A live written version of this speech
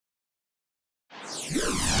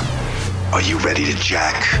Are you ready to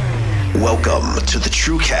jack? Welcome to the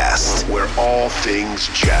TrueCast, where all things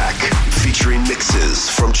jack. Featuring mixes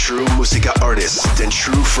from true musica artists and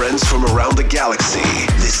true friends from around the galaxy.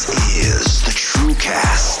 This is the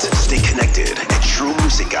TrueCast. Stay connected at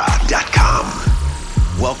truemusica.com.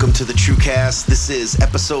 Welcome to the TrueCast. This is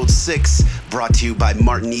episode 6, brought to you by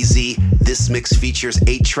Martin Easy. This mix features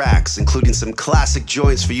 8 tracks, including some classic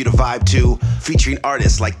joints for you to vibe to, featuring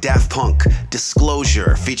artists like Daft Punk,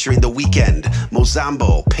 Disclosure, featuring The Weeknd,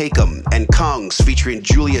 Mozambo, Paycom, and Kongs, featuring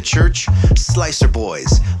Julia Church, Slicer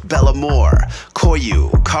Boys, Bella Moore,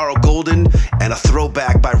 Koyu, Carl Golden, and a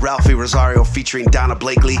throwback by Ralphie Rosario featuring Donna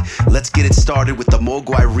Blakely. Let's get it started with the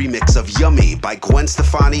Mogwai remix of Yummy by Gwen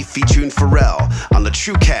Stefani featuring Pharrell on the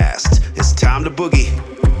TrueCast. It's time to boogie.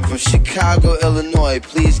 From Chicago, Illinois,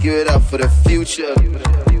 please give it up for the future.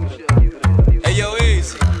 Hey, yo,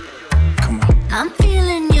 Easy. Come on. I'm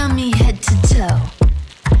feeling yummy head to toe.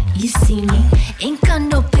 You see me, ain't got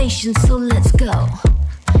no patience, so let's go.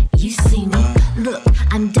 You see me, look,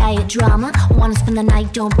 I'm diet drama. Wanna spend the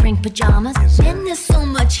night, don't bring pajamas. And there's so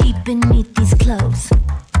much heat beneath these clothes.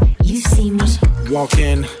 You see me. Walk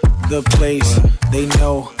in the place, they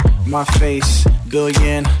know my face.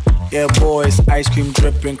 Billion air boys, ice cream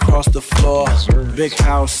dripping across the floor. Big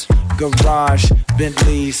house, garage,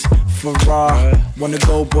 Bentleys, Ferrari. Wanna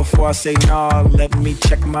go before I say nah? Let me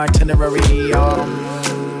check my itinerary.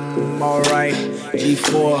 Alright,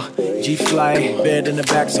 G4, G-Fly, bed in the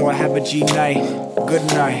back, so I have a G-night. Good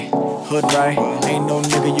night, hood right. Ain't no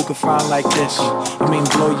nigga you can find like this. I mean,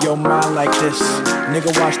 blow your mind like this.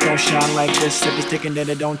 Nigga, watch don't shine like this. If it's ticking, then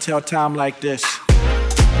it don't tell time like this.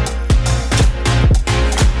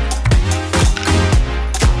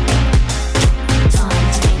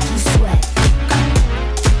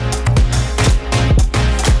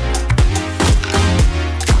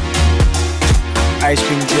 Ice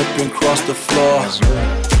cream dripping across the floor.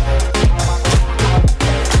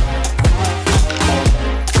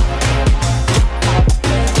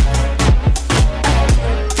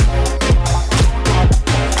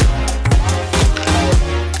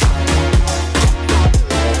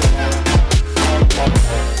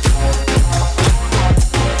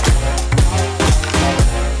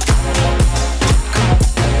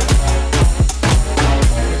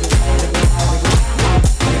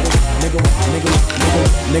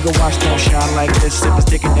 Nigga, watch don't shine like this. If it's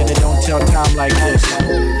ticking, then it don't tell time like this.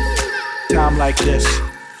 Time like this.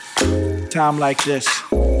 Time like this.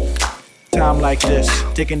 Time like this.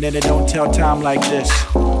 Ticking, then it don't tell time like this.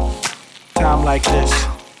 Time like this.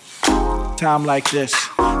 Time like this.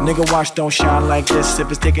 Nigga, watch don't shine like this. If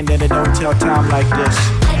it's ticking, then it don't tell time like this.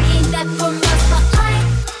 I came back from the spotlight.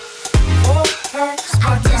 I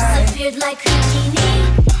disappeared like Houdini.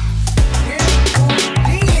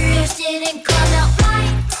 If yours didn't come out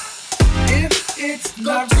right, It's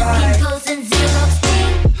go to Kinko's and zero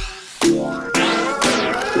steam.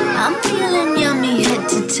 I'm feeling yummy head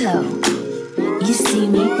to toe. You see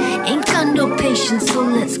me, ain't got no patience, so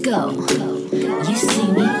let's go. You see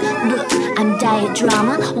me, look, I'm diet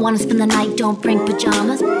drama. Wanna spend the night, don't bring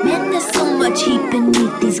pajamas. Man, there's so much heat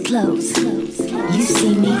beneath these clothes. You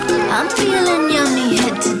see me, I'm feeling yummy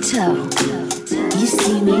head to toe. You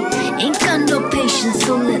see me, ain't got no patience,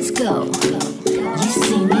 so let's go. You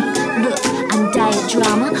see me, look, I'm diet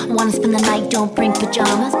drama. Wanna spend the night, don't bring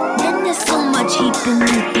pajamas. Man, there's so much heat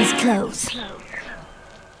beneath these clothes.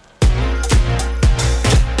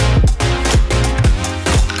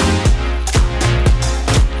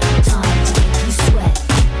 Time to make you sweat.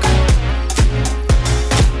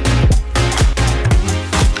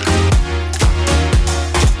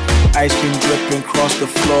 Ice cream dripping across the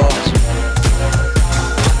floor.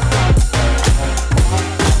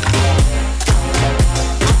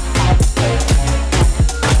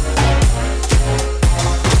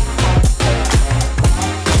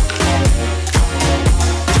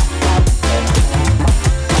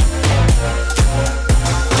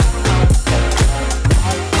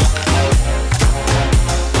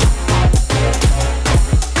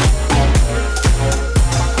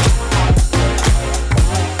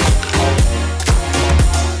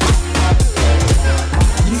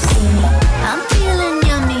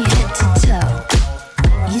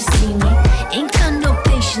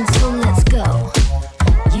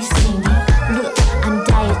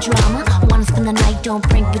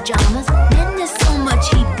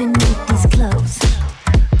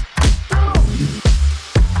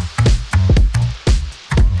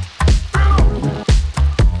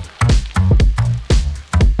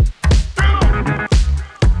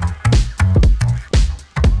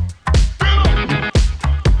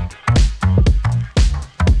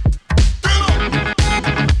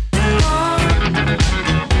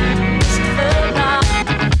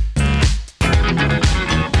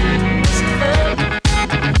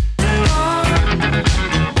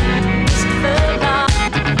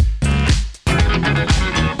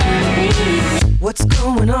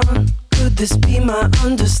 this be my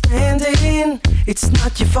understanding? It's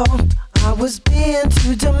not your fault, I was being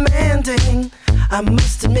too demanding. I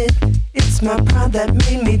must admit, it's my pride that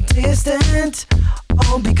made me distant.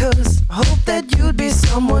 All because I hope that you'd be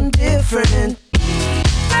someone different.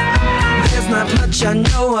 There's not much I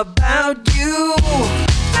know about you.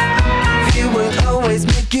 Fear will always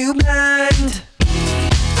make you blind,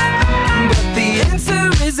 but the answer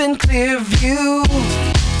is in clear view.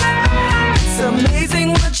 It's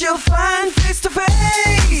amazing what you'll find face to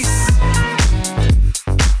face.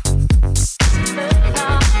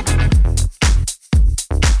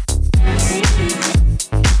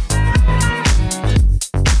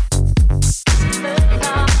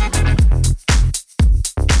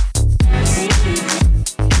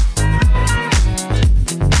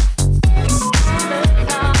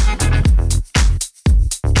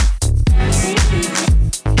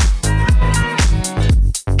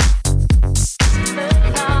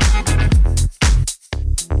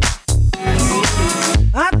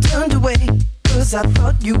 I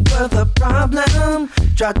thought you were the problem.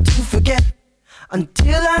 Tried to forget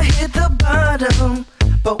until I hit the bottom.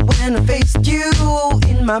 But when I faced you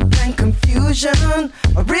in my blank confusion,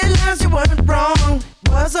 I realized you weren't wrong, it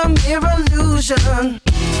was a mere illusion.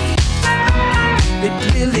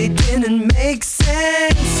 It really didn't make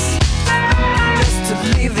sense just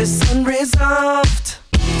to leave this unresolved.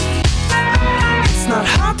 It's not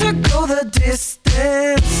hard to go the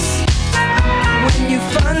distance when you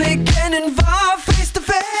finally get involved face to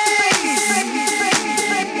face.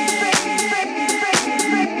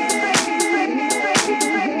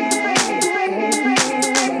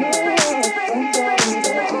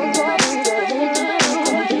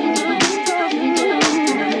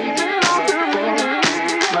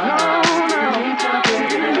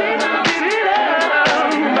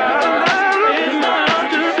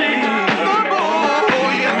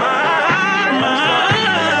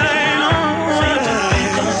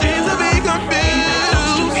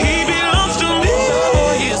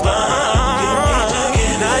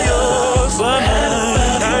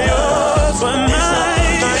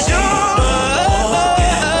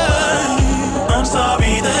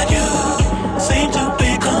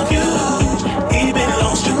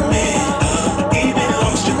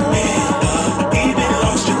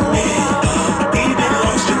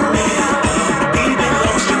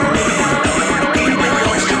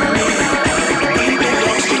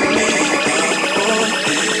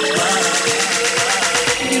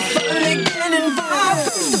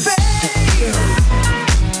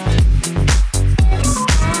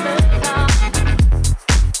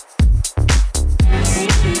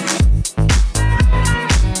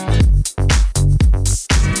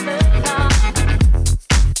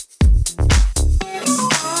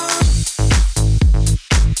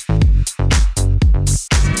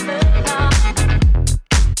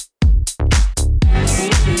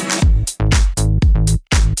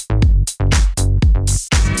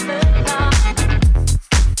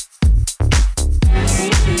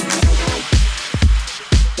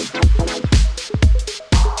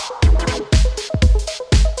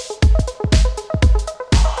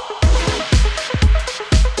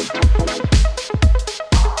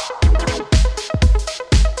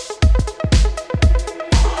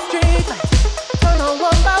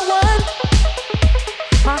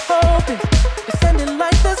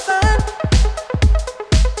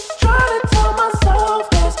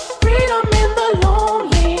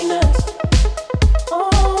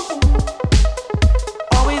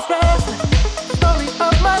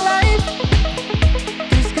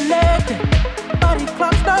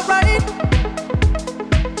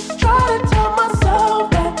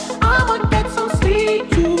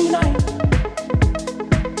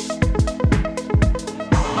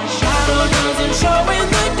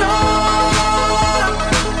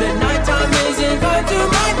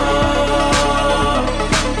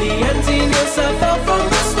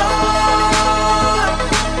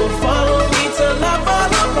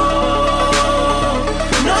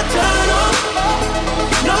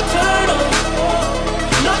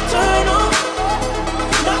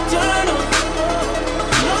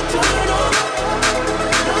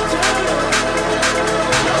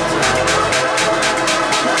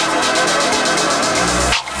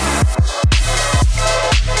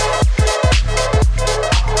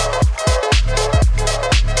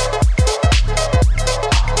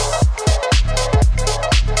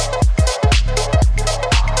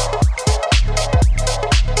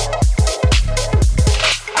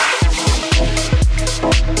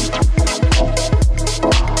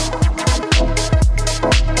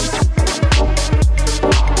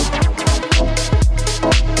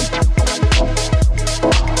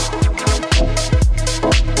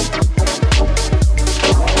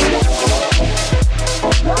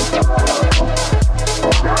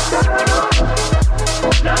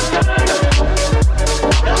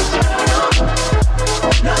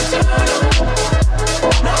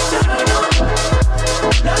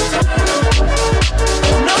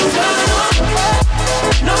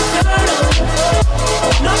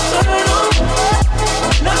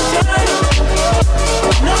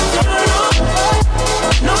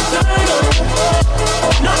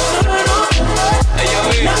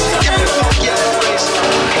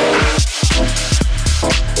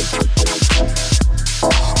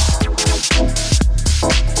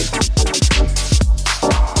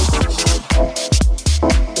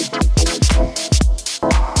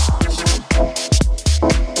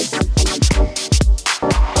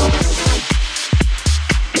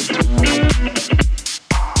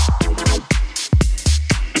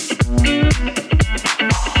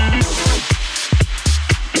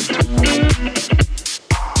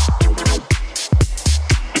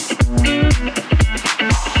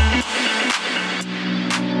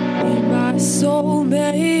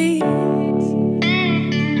 soulmate.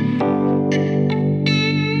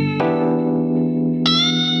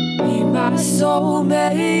 Be my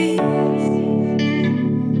soulmate.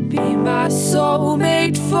 Be my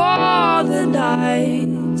soulmate for the night.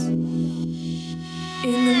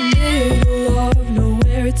 In the middle of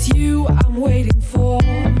nowhere, it's you I'm waiting for.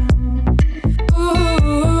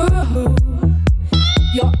 Ooh,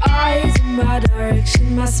 your eyes in my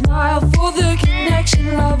direction, my smile for the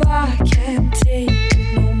connection. Love, I can't take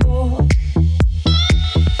it no more.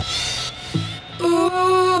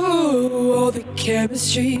 Ooh, all the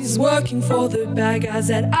chemistry's working for the bad guys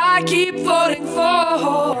that I keep voting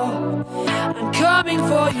for. I'm coming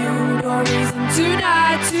for you, no reason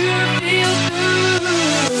tonight to feel blue.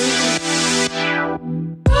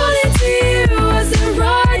 Running to you was the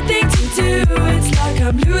right thing to do. It's like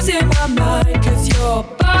I'm losing my mind, cause your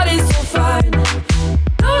body's so fine.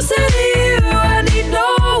 No say to you, I need no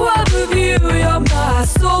other view. You're my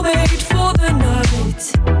soulmate for the night.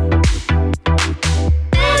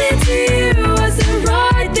 Running to you was the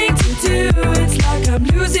right thing to do. It's like I'm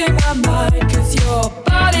losing my mind, cause your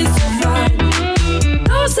body's so fine.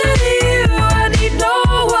 No say to you, I need no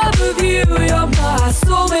other view. You're my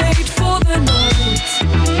soulmate for the night.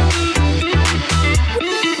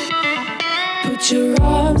 Put your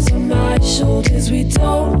arms on my shoulders, we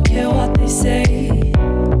don't care what they say.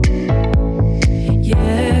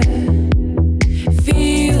 Yeah,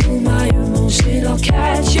 feel my emotion, I'll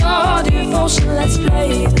catch your devotion. Let's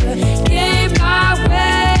play the game my way.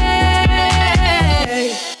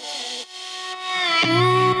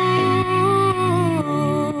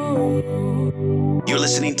 You're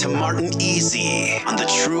listening to Martin Easy on the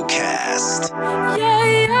TrueCast. Yeah,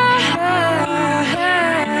 yeah.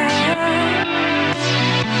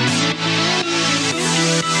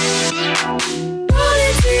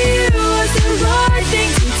 Running to you was the right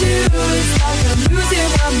thing to do. It's like I'm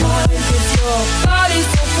losing my mind, cause your body's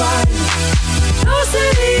so fine. No say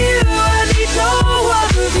to you, I need no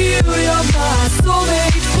other view. You're my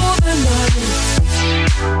soulmate for the night.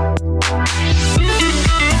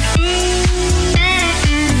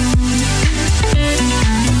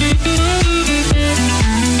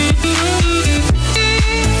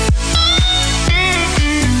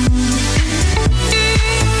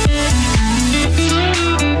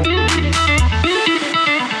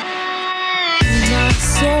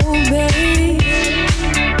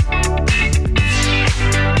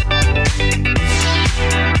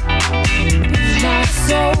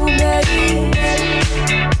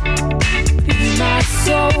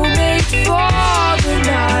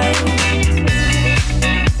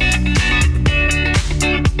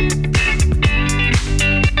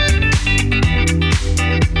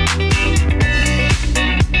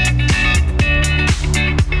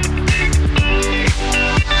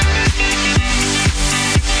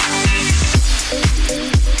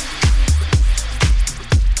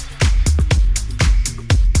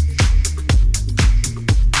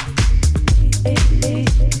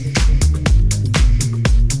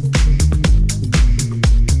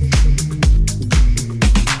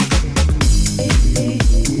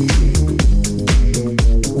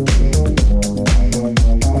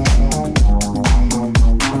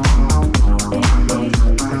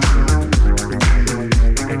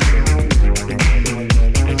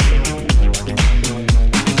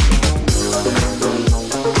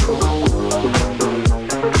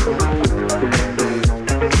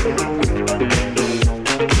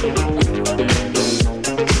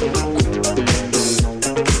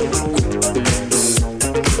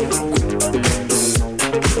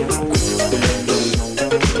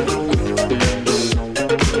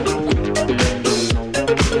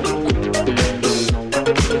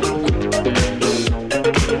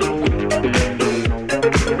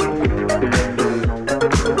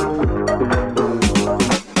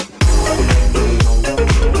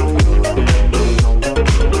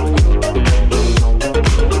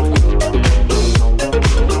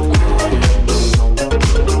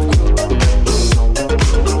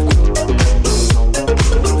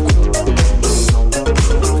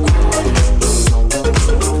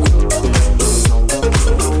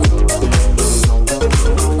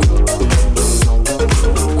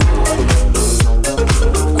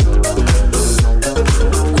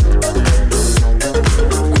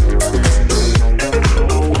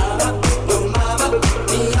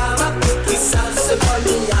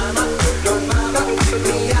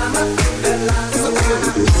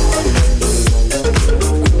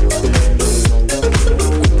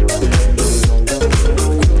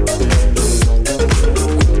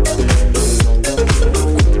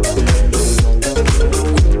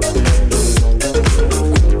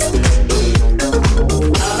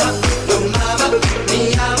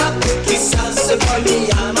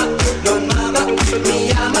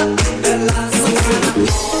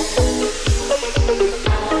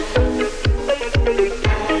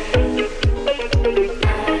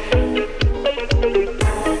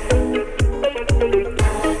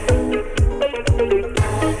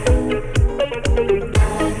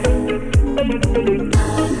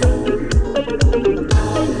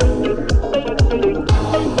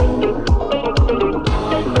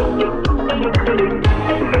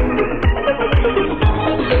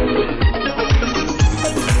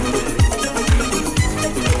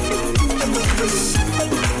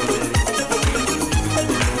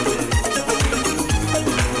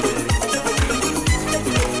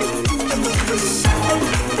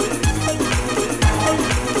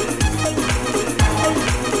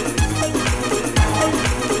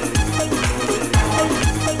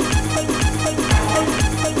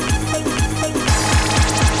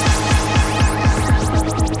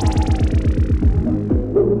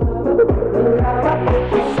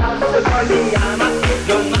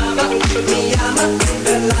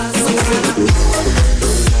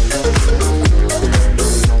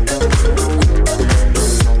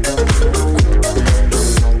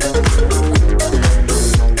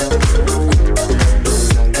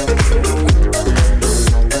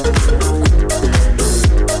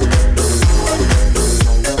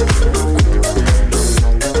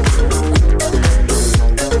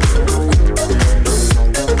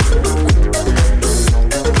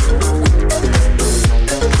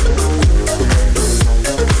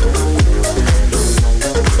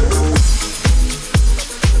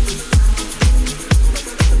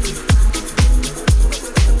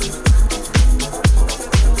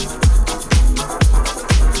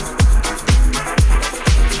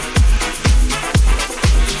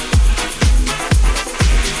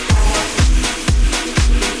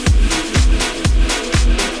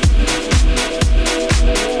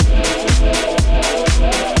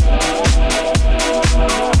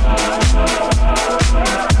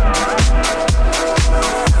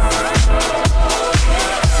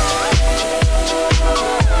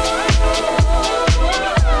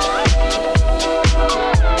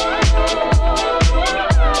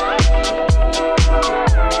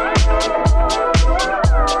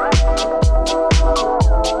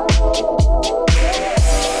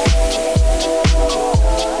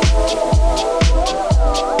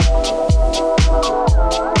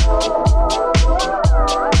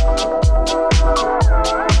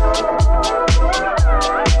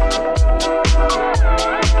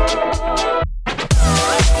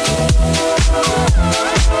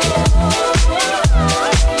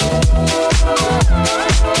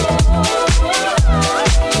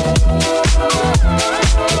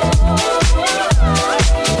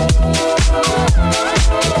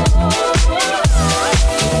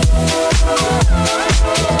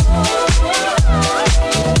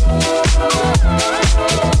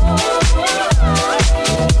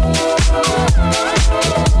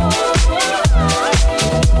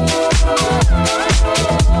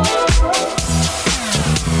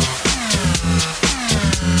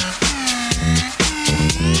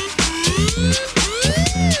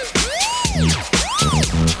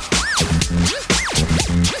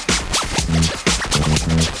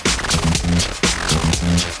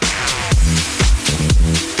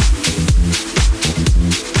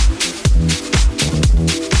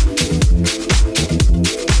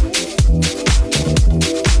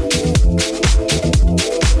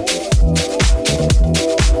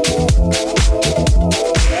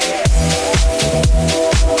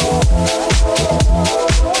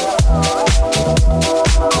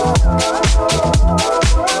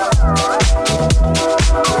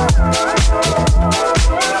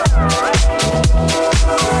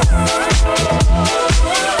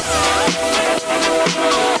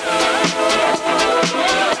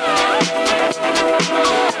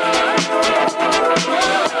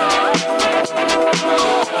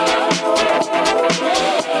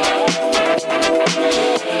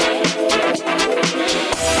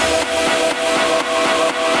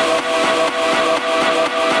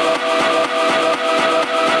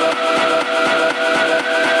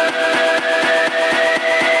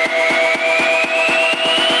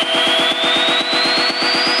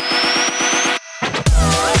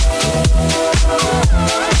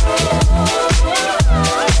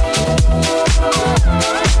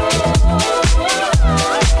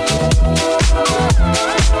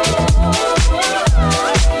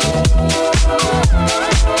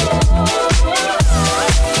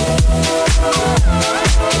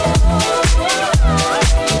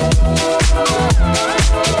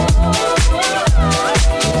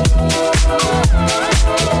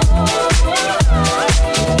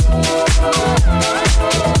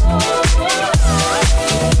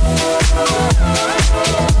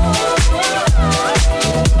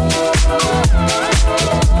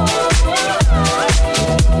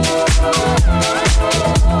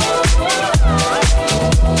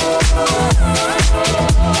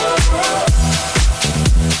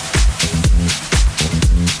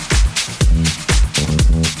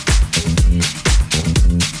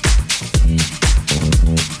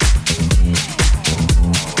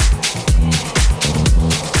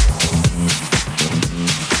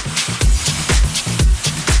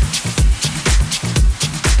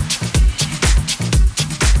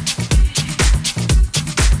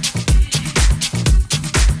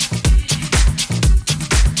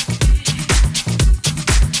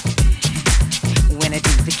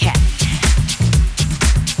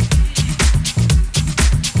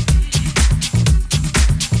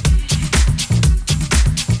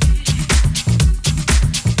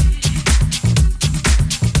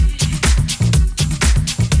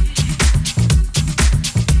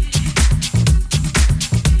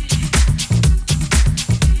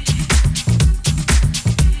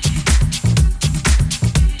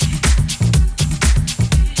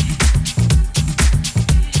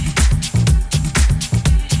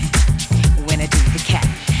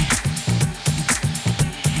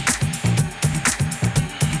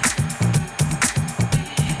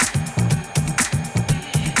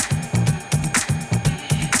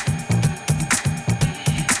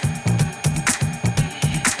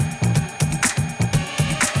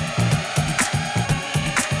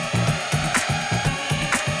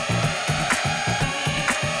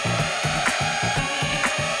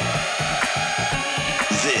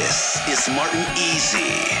 It's Martin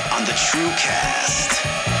Easy on the TrueCast.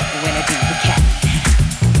 When I do the cat.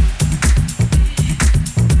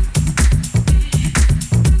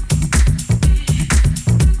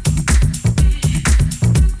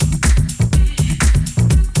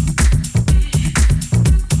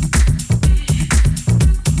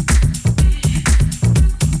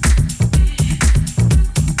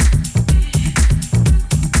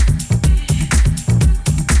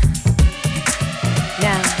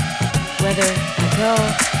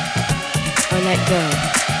 Let go.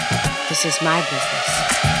 This is my business.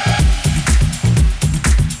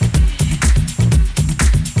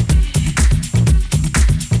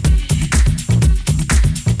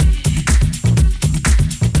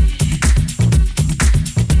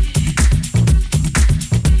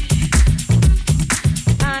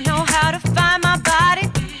 I know how to find my body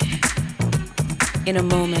in a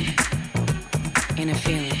moment, in a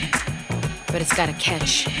feeling, but it's got a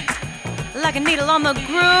catch, like a needle on the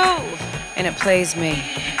groove. And it plays me.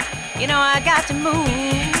 You know I got to move.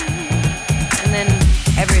 And then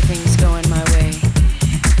everything's going my way.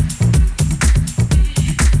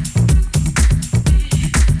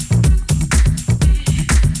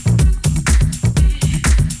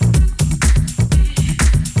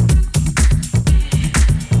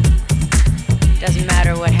 Doesn't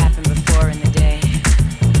matter what happened before in the day.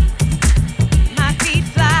 My feet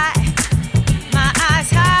fly, my eyes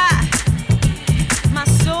high, my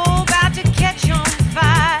soul catch on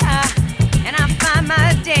fire, and I find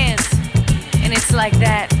my dance, and it's like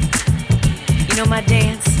that. You know my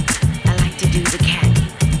dance, I like to do the cat.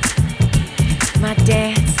 My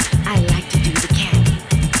dance, I like to do the cat.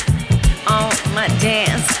 Oh, my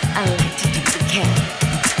dance, I like to do the cat.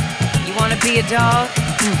 You wanna be a dog?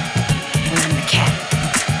 Well, I'm the cat.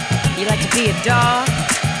 You like to be a dog?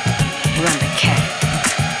 Well, I'm the cat.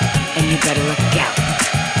 And you better look out,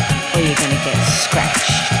 or you're gonna get scratched.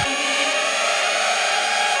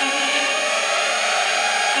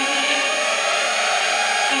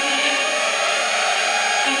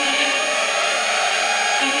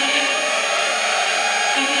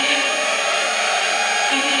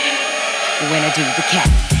 When I do the cat.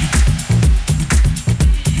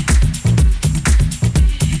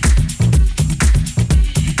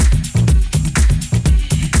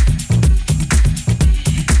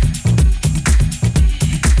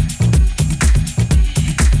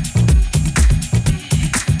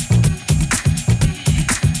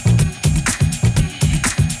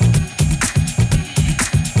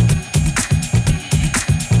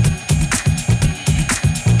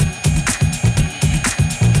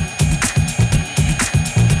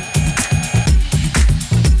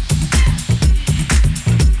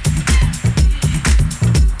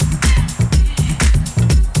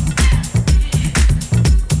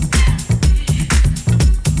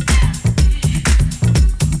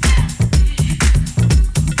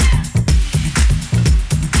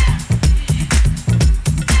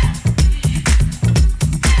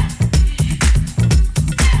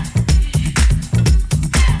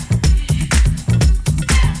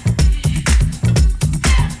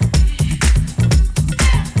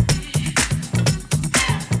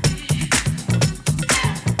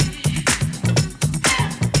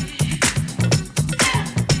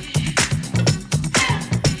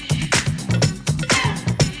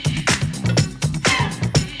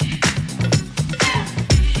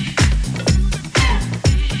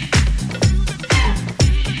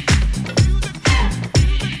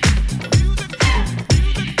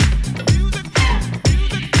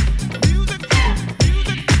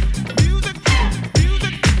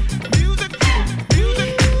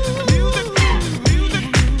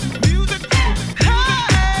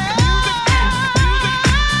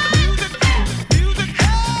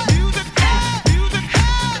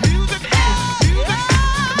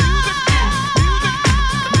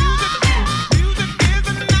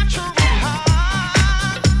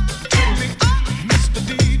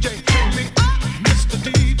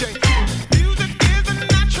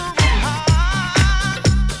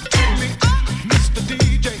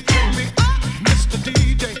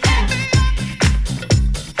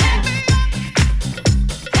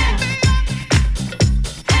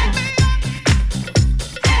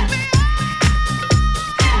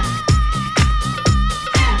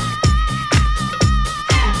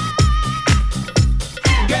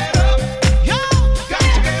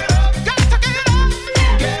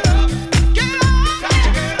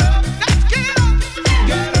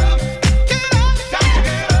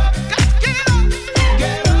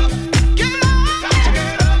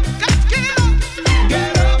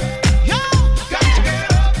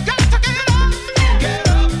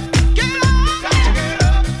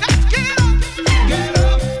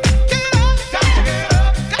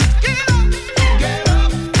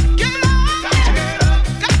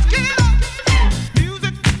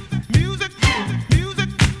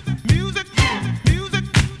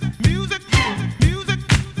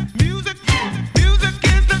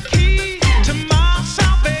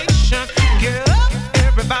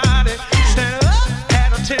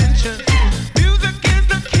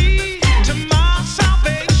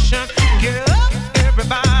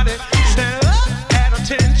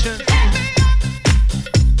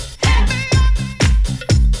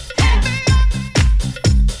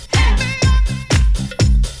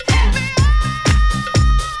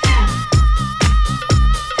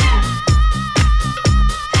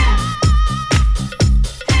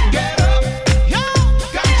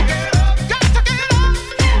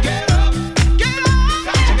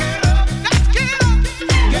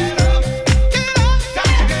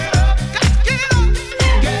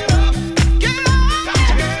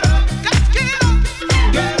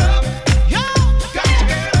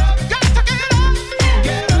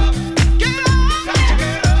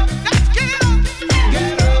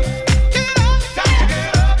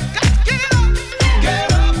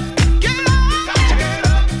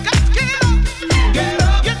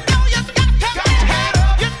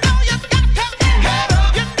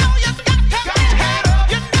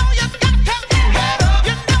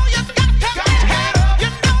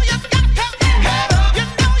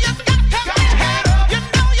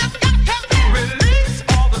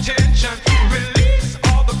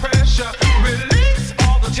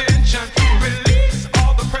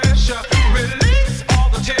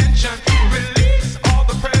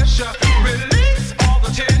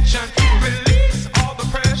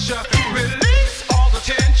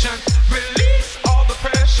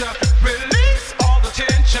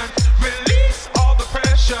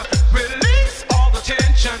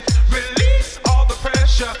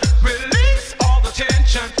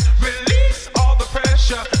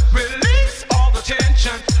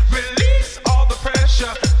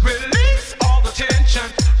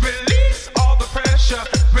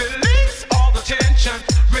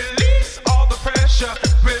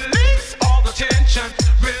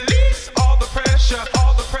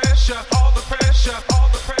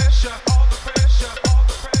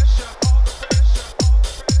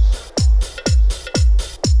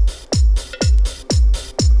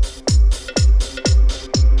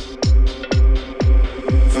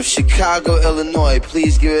 Chicago, Illinois.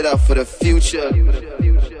 Please give it up for the future.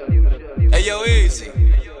 Hey, yo, Easy.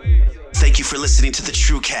 Thank you for listening to the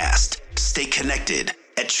TrueCast. Stay connected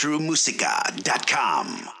at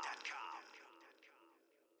truemusica.com.